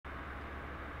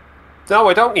No,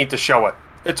 I don't need to show it.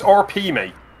 It's RP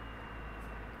me.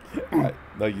 Right.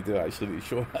 No, you do actually need to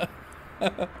show it.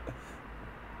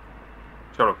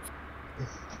 Shut up.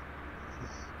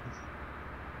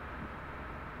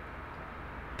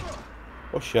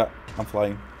 Oh shit, I'm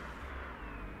flying.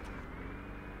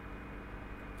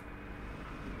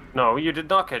 No, you did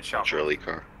not get shot. Shirley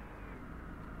car.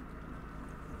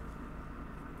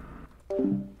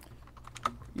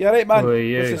 Yeah, right, man. Who are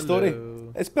you? What's the story?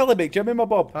 Hello. It's Billy McJimmy, my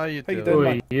bob. How you doing, Who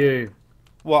man? are you?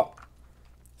 What?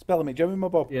 It's Billy McJimmy, my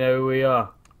bob. You know who we are?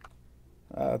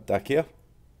 Dick here.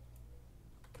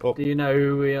 Oh. Do you know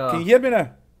who we are? Can you hear me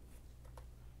now?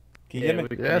 Can you Yeah, hear me?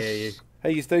 we can Yes. hear you. How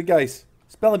you doing, guys?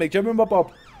 It's Billy McJimmy, my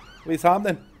bob. What's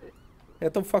happening? Yeah,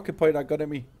 don't fucking point that gun at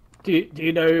me. Do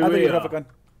you know who I don't we even have a are? gun.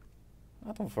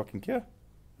 I don't fucking care.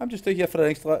 I'm just out here for a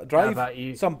nice How drive. about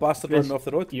you? Some bastard running off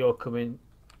the road. You're coming.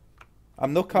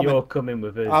 I'm not coming. You're coming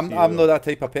with us. I'm not that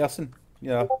type of person. You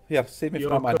know, here, save me You're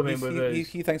from that man. coming with us.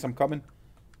 He thinks I'm coming.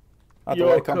 I don't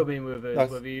You're like to come. coming with us, That's-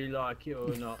 whether you like it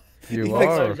or not. You He are.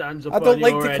 thinks- Those hands up I don't on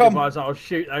like your to head, come. otherwise I'll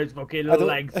shoot those fucking I don't-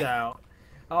 legs out.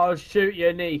 I'll shoot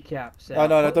your kneecaps out. Oh,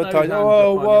 no, Put don't those touch. hands Whoa,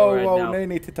 up on your whoa, head whoa! now. No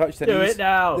need to touch the Do knees. it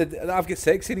now. I've got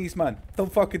sexy knees, man.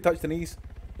 Don't fucking touch the knees.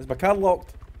 Is my car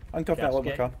locked? I'm confident I Yes, locked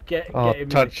my car. get I'll him in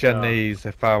touch the your car. knees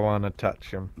if I want to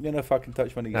touch them. You know, fucking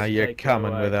touch my knees. Now you're Take it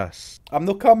coming away. with us. I'm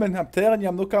not coming. I'm telling you,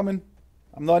 I'm not coming.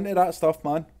 I'm not into that stuff,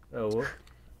 man. Oh,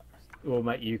 we'll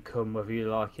make you come whether you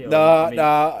like it or Nah,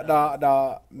 not.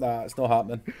 nah. It's not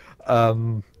happening.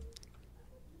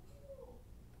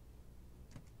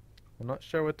 I'm not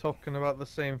sure we're talking about the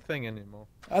same thing anymore.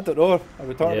 I don't know. Are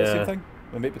we talking about the Yeah. same thing?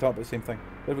 We might be talking about the same thing.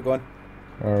 Where are we going?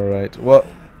 Alright, what?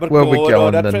 We're Where we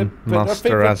going our then, trip- our Master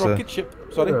favourite Azza? rocket ship.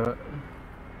 Sorry. Right.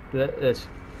 Let's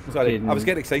Sorry, fucking I was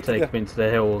getting excited Take there. him into the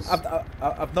hills.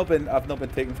 I've not been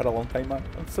taken for a long time, man.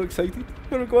 I'm so excited.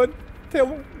 Where are we going? Tell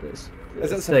me. Let's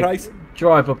Is it a take- surprise?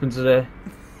 Drive up into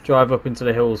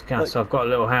the hills, Cass. Like- I've got a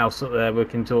little house up there we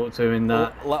can talk to in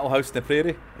that. Little house in the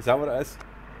prairie. Is that what it is?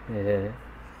 Yeah.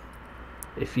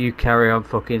 If you carry on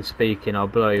fucking speaking, I'll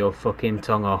blow your fucking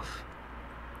tongue off.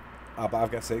 Ah, but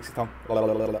I've got a sexy tongue.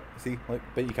 See, like,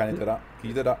 bet you can't do that. Can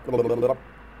you do that?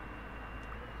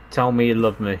 Tell me you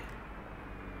love me.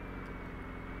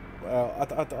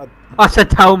 Well, I said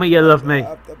tell me you love me.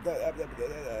 I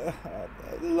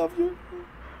love you.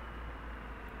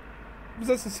 Was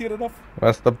that sincere enough?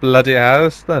 Where's the bloody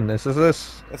house then? This is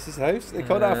this. This is a house? They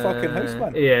call that a fucking house,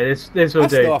 man. Yeah, this will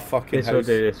That's do. not a fucking This will house.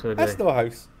 do. This will That's do. not a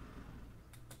house.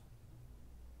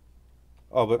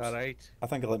 Oh, whoops. Alright. I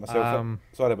think I let myself up.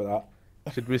 Sorry about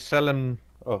that. Should we sell him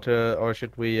Oh. or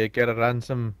should we get a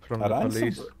ransom from A the ransom?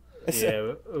 police?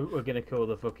 Yeah, we're gonna call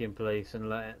the fucking police and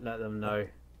let them know.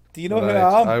 Do you know who Right,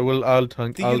 I am? I'll Do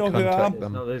you I'll know who I am? contact It's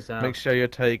them. not this house. Make sure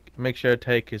you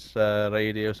take his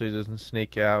radio so he doesn't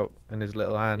sneak out in his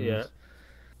little hands. Yeah.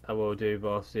 I will do,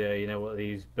 boss. Yeah, you know what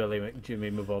these Billy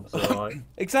McJimmy mobobs are like.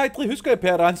 Exactly. Who's going to pay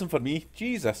a ransom for me?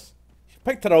 Jesus. You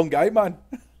picked the wrong guy, man.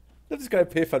 Nobody's going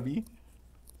to pay for me.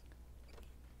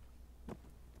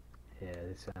 Yeah,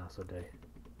 this house will do.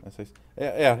 That's nice.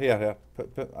 Yeah.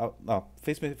 No,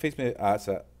 face me. That's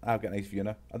it. I've got a nice view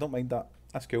now. I don't mind that.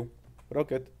 That's cool. We're all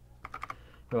good.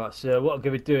 Right, so what I'm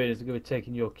going to be doing is I'm going to be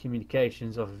taking your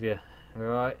communications off of you.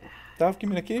 Alright? Do I have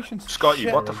communications? Scotty,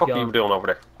 Shit, what the they're fuck are gone. you doing over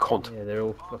there? Cunt. Yeah, they're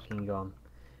all fucking gone.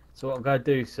 So what I'm going to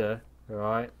do, sir,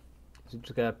 alright, is I'm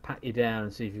just going to pat you down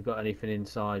and see if you've got anything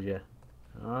inside you.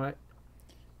 Alright?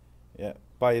 Yeah.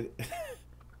 Bye.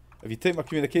 Have you taken my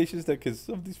communications there? Because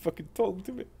somebody's fucking talking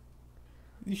to me.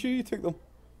 You sure you took them?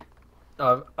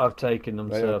 I've taken them,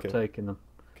 Right, sir. okay. I've taken them.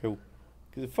 Cool.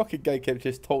 Because the fucking guy kept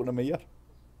just talking to my ear.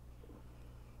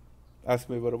 Asked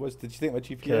me what it was. Did you take my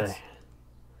GPS? Okay.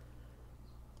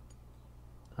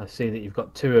 I see that you've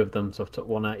got 2 of them, so I've took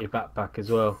one out your backpack as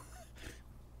well.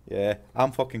 Yeah,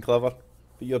 I'm fucking clever,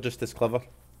 but you're just as clever.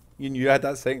 You knew I had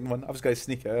that second one. I was going to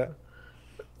sneak it out.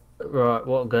 Right,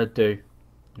 what I'm going to do,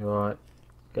 alright,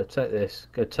 go take this,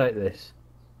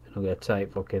 and I'm going to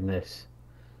take fucking this.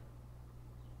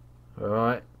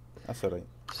 Alright, That's alright.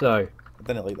 so, I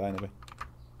didn't like that anyway.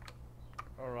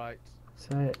 Alright,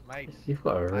 so mate. you've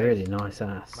got a really nice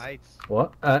ass. Mate,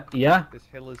 What? Yeah? this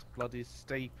hill is bloody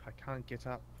steep. I can't get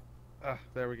up.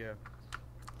 There we go.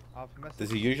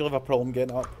 Does he usually have a problem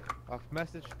getting up? I've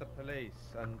messaged the police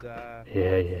and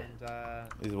Yeah.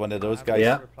 He's one of those I guys. Yeah.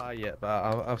 haven't reply yet, but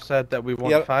I've said that we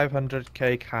want Yeah.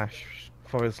 500k cash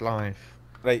for his life.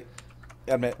 Right.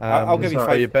 Yeah, mate. I'll give you So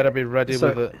 5. you better be ready So-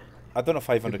 with it. I don't know You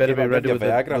 500. better be I'll ready give with you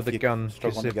the, Viagra with if the you gun,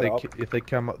 struggling because to get up. if they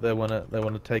come up, they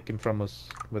wanna take him from us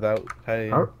without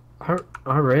paying.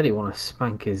 I really want to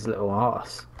spank his little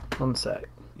ass. One sec.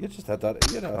 You just had that.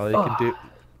 You All know. you can do,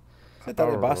 That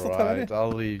dirty bastard, haven't Alright, he?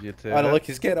 I'll leave you to And it. look,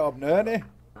 he's getting up now, isn't he?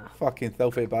 Fucking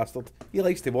filthy bastard. He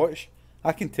likes to watch.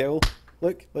 I can tell.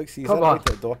 Look, see, he's Come in on. right at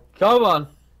the door. Come on.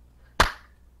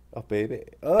 Oh, baby.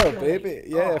 Oh, baby.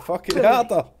 Yeah, Oh, fucking Billy.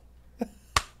 harder.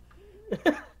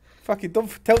 Fucking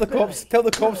don't tell the cops. Tell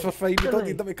the cops for 5. You don't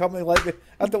need them to come and like me.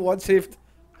 I don't want saved.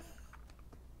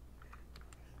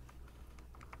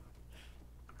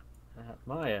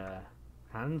 My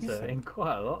hands are in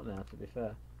quite a lot now, to be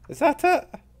fair. Is that it?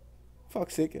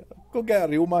 Fuck's sake. Go get a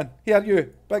real man. Here,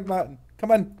 you, Big Martin.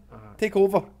 Come in. Alright. Take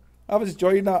over. I was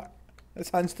enjoying that. His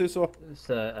hands too sore.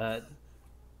 So,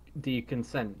 do you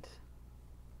consent?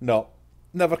 No.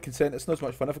 Never consent. It's not as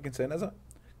much fun if I consent, is it?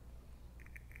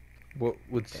 What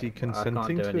would she I can't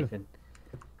consenting do to? anything.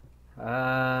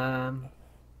 I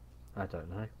don't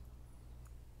know.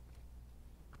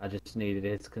 I just needed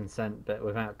his consent, but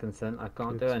without consent, I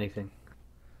can't do Good. anything.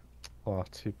 Oh,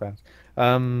 too bad.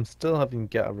 Still haven't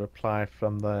get a reply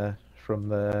from the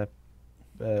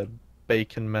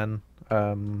bacon men.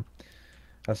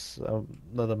 As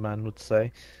another man would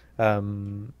say.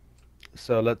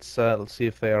 So let's see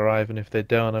if they arrive, and if they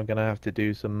don't, I'm gonna have to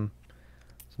do some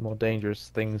more dangerous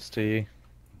things to you.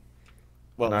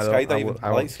 Well, And I skydiving. won't- I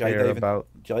like won't care skydiving. about.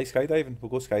 Do you like skydiving? We'll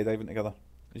go skydiving together.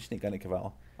 We just need to get into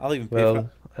Cavallo. I'll even pay for Well, it.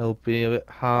 it'll be a bit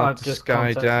hard I've to just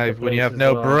contacted skydive the when you police have as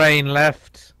no well. brain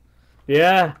left.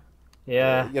 Yeah.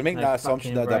 Yeah. You're making no that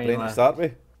assumption that fucking they're brain to left. start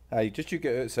with. Aye, just you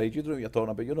get outside. You don't know what you're talking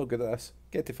about. You're not good at this.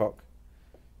 Get the fuck.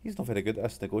 He's not very good at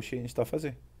this negotiating stuff, is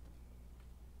he?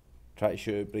 Try to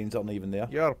shoot out brains that aren't even there.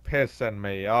 You're pissing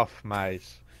me off, mate.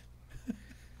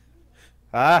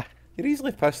 Ah, You're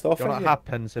easily pissed off, you know aren't what you?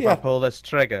 happens if Yeah. I pull this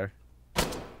trigger?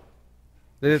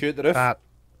 Shoot the roof.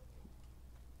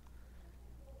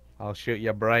 I'll shoot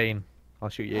your brain. I'll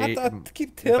shoot you. I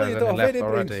keep telling you, don't have any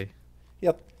brains.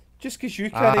 Yeah, just because you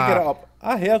can't get it up.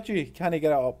 I heard you can't get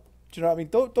it up. Do you know what I mean?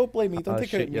 Don't blame me. Don't I'll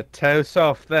take it out shoot on your me. toes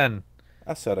off then.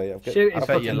 That's alright. I've got. Shoot I his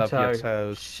bet you fucking love your toe.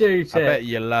 toes. Shoot I it. bet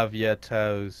you love your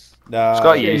toes. Nah.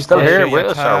 Scott, you still I'll here shoot with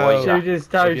your us, or what? toe. Shoot his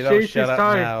toe. If you don't Shoot his shut up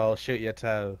toe. now, I'll shoot your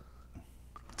toe.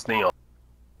 It's Neil.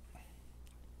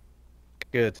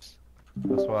 Good.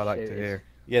 That's what I like to Shoot hear.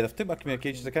 Yeah, they've took my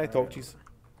communications. I can't talk to you.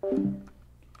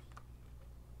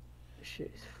 Shoot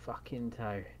his fucking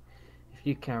toe. If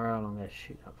you carry on, I'm gonna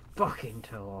shoot that fucking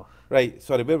toe off. Right.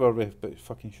 Sorry. Where were we? About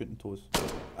fucking shooting toes.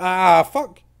 Ah,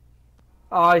 fuck.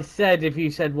 I said if you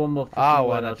said one more fucking I word,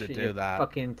 wanted I'll to shoot do your that.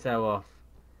 fucking toe off.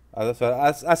 Ah,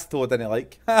 that's the toe I didn't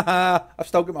like. Haha. I've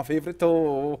still got my favourite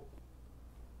toe.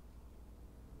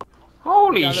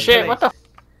 Holy Got the shit! What the? police.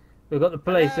 We've got the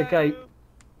police. Okay.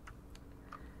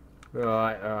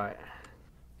 Right.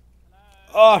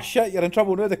 Oh shit! You're in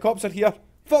trouble now. The cops are here.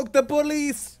 Fuck the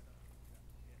police!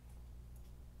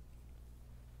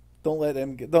 Don't let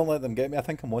them get me. I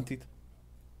think I'm wanted.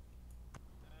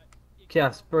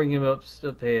 Cass, bring him up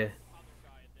here.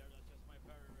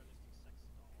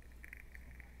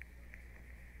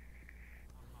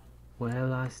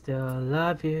 Well, I still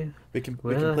love you. We can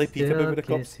Will play I peekaboo still with the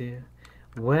kiss cops. you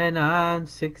when I'm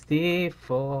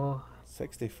 64?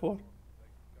 64.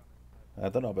 I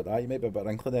don't know about that. You might be a bit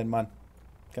wrinkly then, man.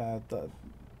 God, don't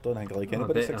think I like I'm a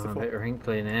anybody bit 64.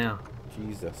 wrinkly now.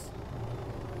 Jesus.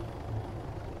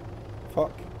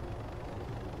 Fuck.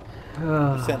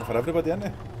 You're sending for everybody, aren't you?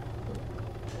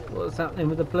 What's happening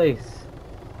with the police?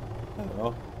 I don't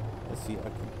know. Let's see.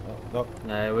 No.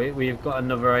 No, we've got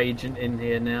another agent in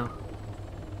here now.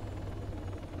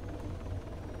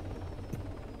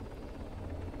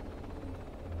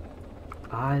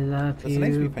 I love That's a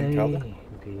nice wee you, pink colour.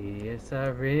 baby. Yes, I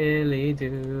really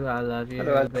do. I love you,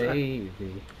 Hello, baby.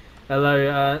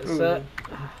 Hello, sir.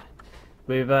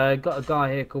 We've got a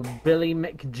guy here called Billy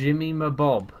McJimmy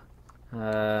Mabob.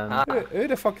 Who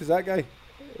the fuck is that guy?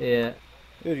 Yeah,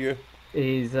 Who are you?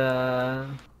 he's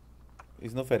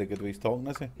He's not very good with his talking,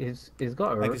 is he? he's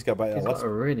got I think he's got a bit of he's a got lisp. a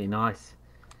really nice.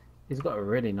 He's got a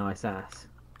really nice ass.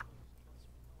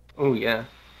 Oh yeah.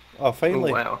 Oh, Oh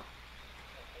finally. wow.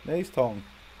 Now he's talking.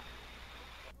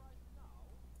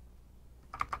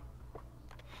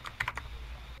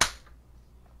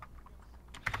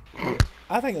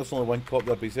 I think there's only one cop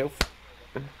there by himself.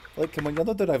 Like, come on, you're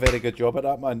not doing a very good job at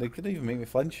that, man. They couldn't even make me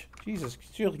flinch. Jesus,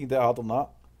 surely you can do it harder than that.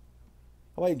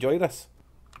 I might enjoy this.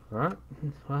 Right.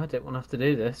 Well, I don't want to have to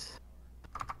do this.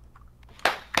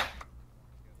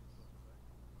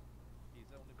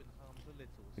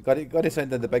 You got to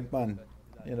send in the big man.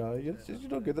 You know, you're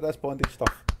not good at this bondage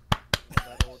stuff.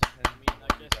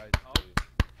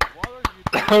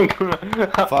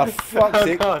 For fuck's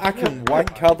sake, I can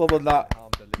wank harder than that.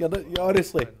 You're not,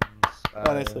 honestly.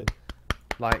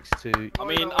 likes to I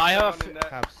mean, I have.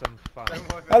 have some fun.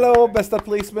 Hello, Mr.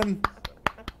 Policeman.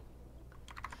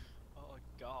 Oh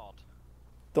God.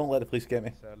 Don't let the police get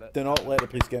me. So let's Do not let the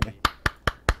police get me.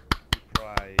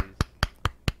 Prize.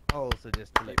 Also,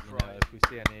 just to let you know, if we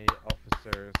see any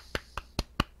officers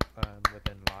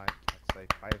within like, let's say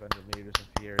 500 meters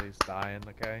of here, he's dying.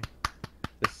 Okay,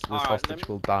 this Alright, hostage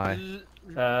will die.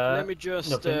 Let me just.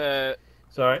 nothing.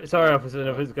 Sorry, officer,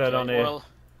 nothing's going on here. Well,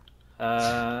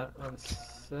 One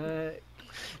sec.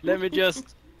 let me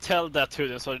just tell that to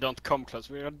them so they don't come close.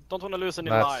 We don't want to lose any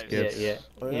That's lives. good.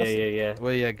 Yeah.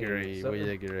 We agree. So- We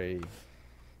agree.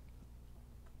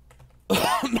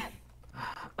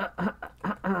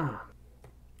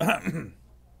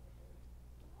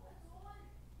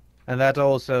 And that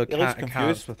also He looks accounts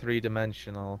confused. for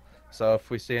three-dimensional. So if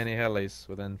we see any helis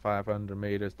within 500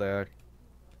 meters there,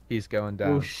 he's going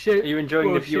down. We'll shoot. Are you enjoying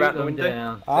we'll the view shoot out the them window?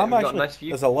 down. I'm We've got a actually. nice view.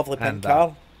 There's a lovely pink And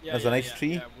car. Yeah, There's yeah, a nice yeah,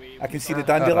 tree. yeah, I can see the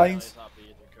Ah. dandelions.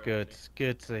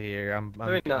 Good to hear. I'm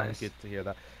Very nice. good to hear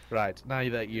that. Right, now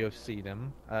that you have seen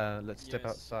him, let's step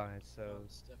Yes. outside. So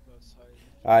Step outside.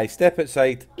 Aye, step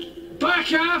outside.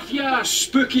 Back off, you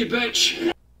spooky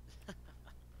bitch!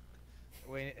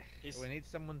 we need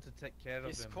someone to take care of him.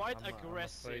 He's quite I'm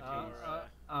aggressive. afraid he's-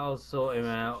 I'll sort him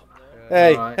out.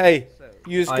 Hey, Right. hey, So,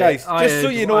 you guys, I just so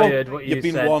heard- you I know, heard what you you've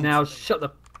been said. warned. Now shut the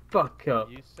fuck up.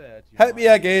 you said you Hit me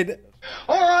might- again.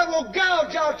 Alright, we'll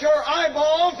gouge out your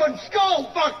eyeballs and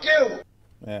skull fuck you!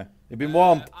 Yeah, you've been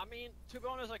warned. I mean, to be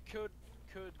honest, I could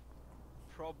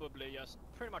probably just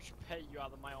pretty much pay you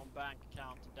out of my own bank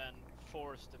account and then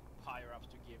force the higher ups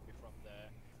to give me from the.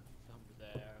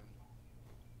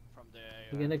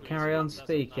 You're gonna police carry on ones as of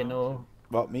speaking, now. or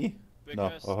What, me? No,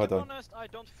 Because oh, hold to be on. honest, I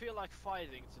don't feel like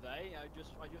fighting today. I just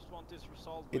want this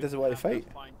resolved. He with doesn't want to and have fight.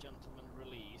 that fine gentleman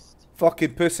released.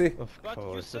 Fucking pussy. Of But you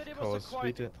course, said of it was a course, we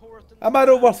quite do. important. Am I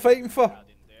not worth fighting for? man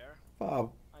in there.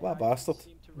 What a I bastard.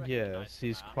 seem to recognize Yes, the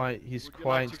he's man. quite Would you like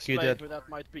quite to good explain at. who that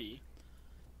might be?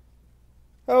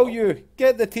 Oh, you,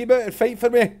 get the team out and fight for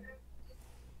me.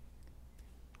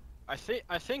 I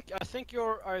think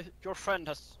your friend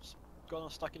has gone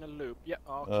stuck in a loop. Yeah.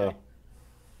 Okay.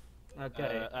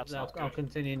 okay? That's I'll, not I'll good.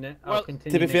 continue. Well, I'll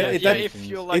continue. to be fair, he yeah, did- if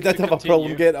you He like did to have a problem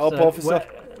continue. getting up, So,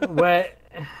 officer.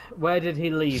 where did he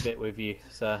leave it with you,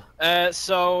 sir?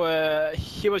 So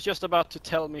he was just about to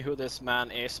tell me who this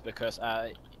man is because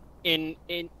in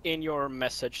your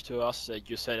message to us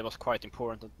you said it was quite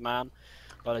important man,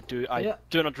 but I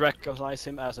do not recognize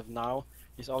him as of now.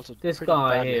 He's also This pretty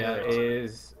guy badly here hurt.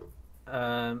 is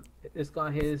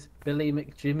Billy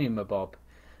McJimmy, my bob.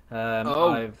 Oh.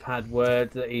 I've had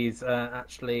word that he's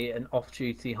actually an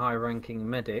off-duty, high-ranking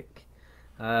medic.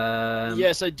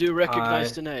 Yes, I do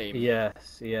recognize the name.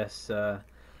 Yes.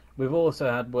 We've also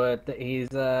had word that he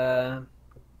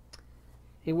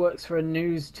works for a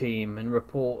news team and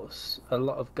reports a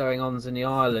lot of going-ons in the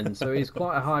island, so he's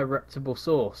quite a high reputable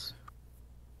source.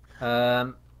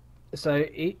 So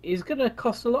he's going to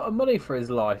cost a lot of money for his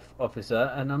life, officer,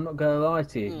 and I'm not going to lie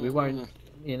to you. We won't,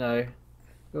 we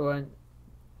won't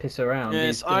piss around.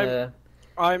 Yes, He's gonna...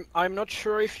 I'm not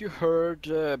sure if you heard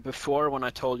before when I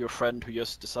told your friend who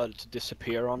just decided to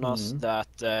disappear on us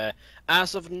that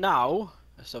as of now,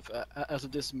 as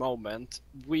of this moment,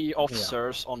 we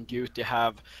officers on duty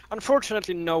have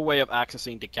unfortunately no way of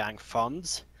accessing the gang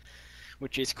funds,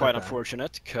 which is quite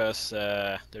unfortunate because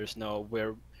there's no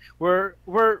we're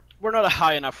not a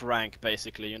high enough rank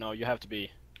basically. You have to be,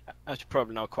 as you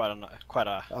probably know, quite a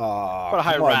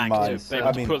high come on, rank man. to be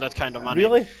able to pull that kind of money.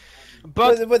 Really?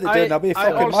 But What are they doing? I'll be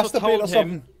I fucking also masturbate or told something.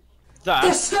 him that.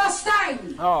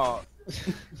 Disgusting! Oh.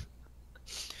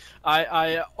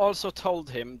 I also told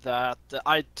him that to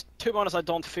be honest, I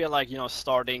don't feel like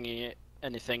starting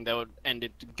anything that would end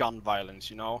in gun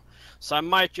violence. So I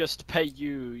might just pay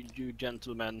you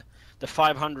gentlemen, the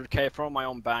 500k from my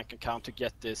own bank account to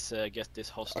get this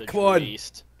hostage come on.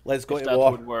 released. Let's go If to that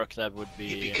war. would work, that would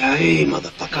be. Hey,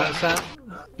 motherfucker!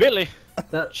 Billy,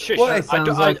 That shush! What?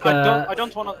 sounds like I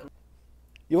don't want to.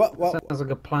 You what? sounds like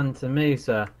a plan to me,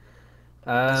 sir.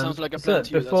 Sounds like a plan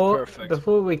to you, that's perfect.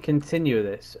 Before we continue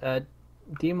this,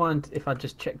 do you mind if I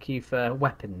just check you for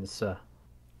weapons, sir?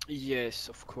 Yes,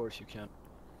 of course you can.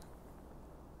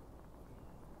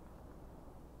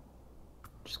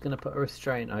 Just gonna put a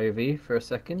restraint over you for a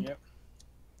second. Yep.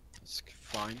 That's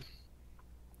fine.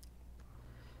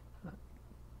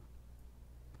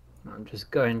 I'm just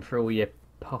going through all your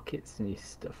pockets and your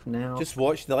stuff now. Just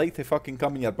watch. They like to fucking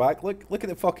come in your back. Look at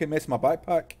the fucking mess in my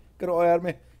backpack. Got it all over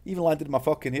me. Even landed in my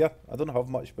fucking hair. I don't have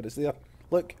much, but it's there.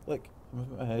 Look.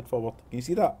 Move my head forward. Can you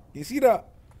see that?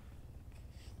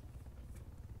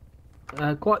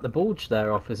 Quite the bulge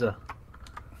there, officer.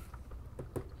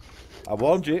 I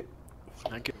warned you.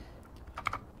 Thank you.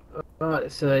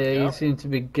 Right, so yeah, you seem to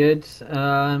be good.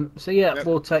 So yeah,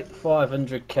 we'll take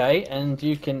 500k, and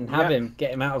you can have him,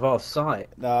 get him out of our sight.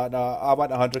 No, I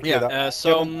want 100k. Yeah, that.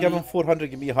 so give him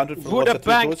 400, give me 100 for the would loss a of 2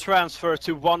 bank toes. transfer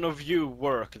to one of you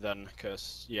work then?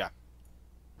 Cause yeah.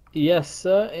 Yes,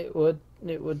 sir. It would.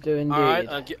 It would do indeed. All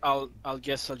right, I'll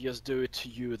guess I'll just do it to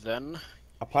you then.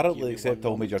 Apparently, accept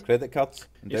all major credit cards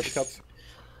and debit cards.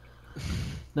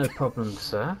 No problem,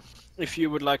 sir. If you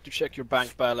would like to check your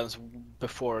bank balance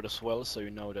before it as well, so you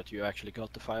know that you actually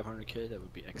got the 500k, that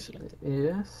would be excellent.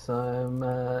 Yes, I'm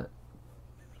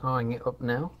eyeing it up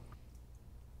now.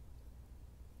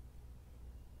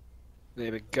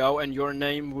 There we go, and your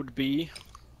name would be?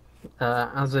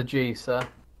 AzzaG, sir.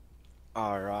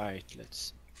 Alright,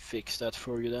 let's fix that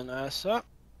for you then, Azza.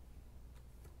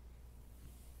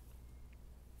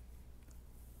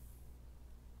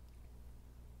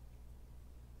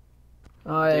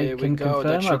 I can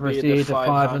confirm I've received a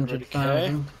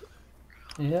 500,000.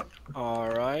 Yep.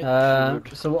 Alright.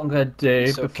 So what I'm going to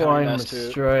do, before I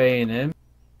restrain him...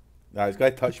 Nah, he's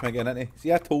going to touch me again, isn't he?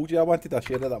 See, I told you I wanted a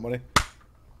share of that money.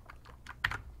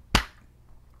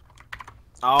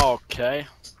 Okay.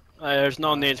 There's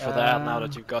no need for that now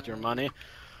that you've got your money.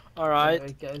 Alright.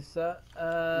 There we go, sir.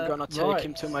 I'm gonna take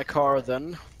him to my car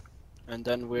then. And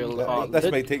then we'll... this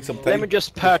may take some time. Let me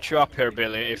just patch you up here,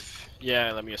 Billy, if...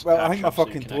 Yeah, let me just patch I think my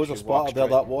fucking toes are splattered there,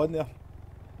 that one there.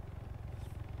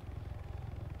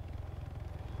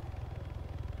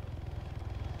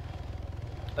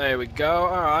 There we go,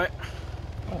 alright.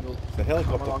 Oh, it's a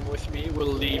helicopter. Come along with me, we'll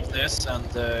leave this and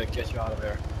get you out of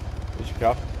here. Where's your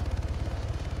car?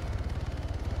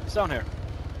 It's down here.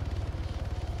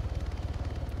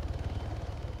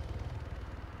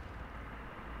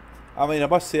 I mean, I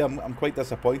must say, I'm quite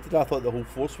disappointed. I thought the whole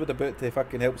force would have been to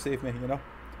fucking help save me, you know?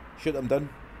 Shoot them down.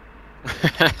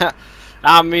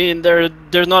 I mean,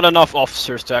 there's not enough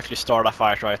officers to actually start a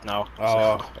fight right now.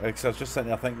 Oh, because I was just sitting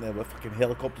there thinking that the fucking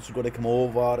helicopters were going to come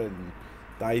over and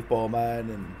dive bomb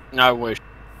in and... I wish.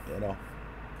 You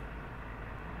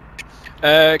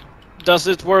know. Does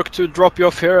it work to drop you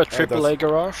off here at AAA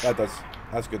Garage? That does.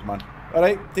 That's good, man.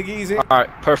 Alright, take it easy.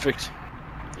 Alright, perfect.